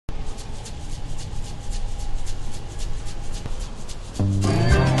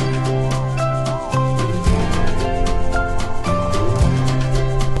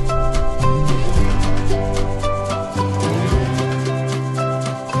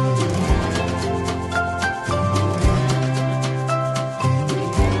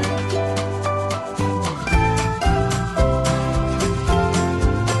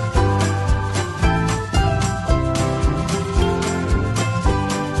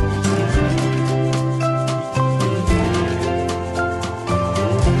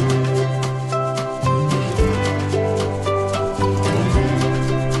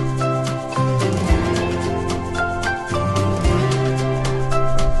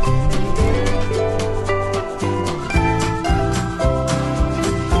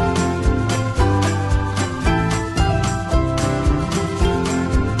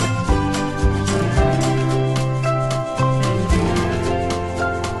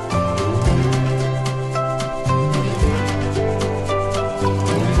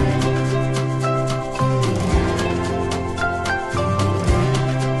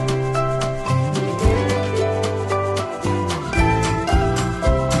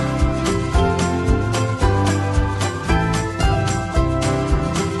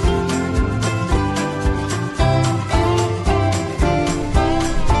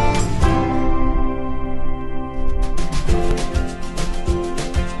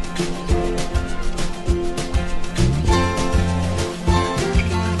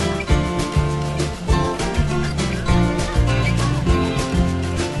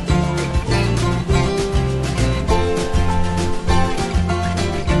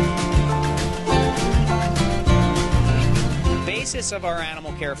basis of our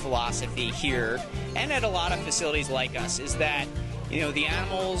animal care philosophy here and at a lot of facilities like us is that, you know, the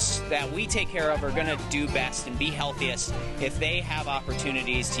animals that we take care of are going to do best and be healthiest if they have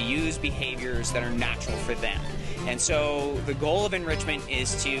opportunities to use behaviors that are natural for them. And so the goal of enrichment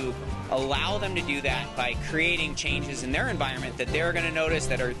is to allow them to do that by creating changes in their environment that they're going to notice,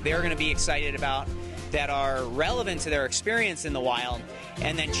 that they're going to be excited about, that are relevant to their experience in the wild,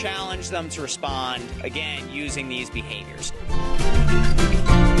 and then challenge them to respond, again, using these behaviors.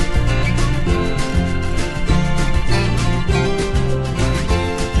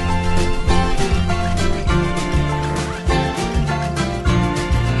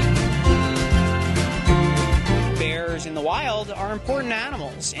 Bears in the wild are important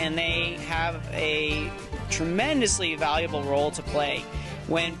animals, and they have a tremendously valuable role to play.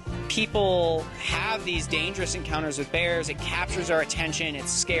 When people have these dangerous encounters with bears, it captures our attention,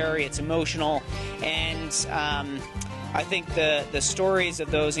 it's scary, it's emotional, and I think the stories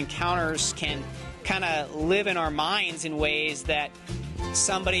of those encounters can kind of live in our minds in ways that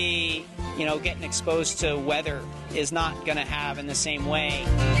somebody, you know, getting exposed to weather is not going to have in the same way.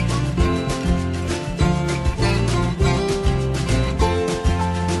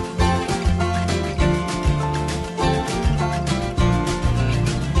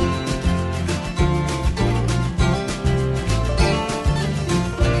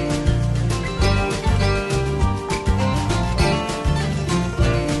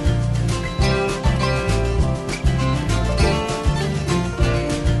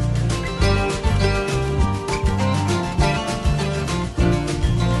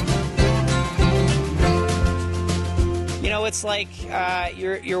 It's like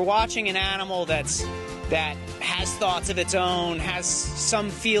you're watching an animal that has thoughts of its own, has some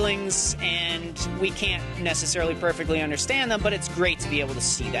feelings, and we can't necessarily perfectly understand them, but it's great to be able to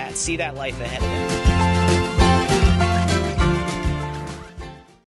see that life ahead of it.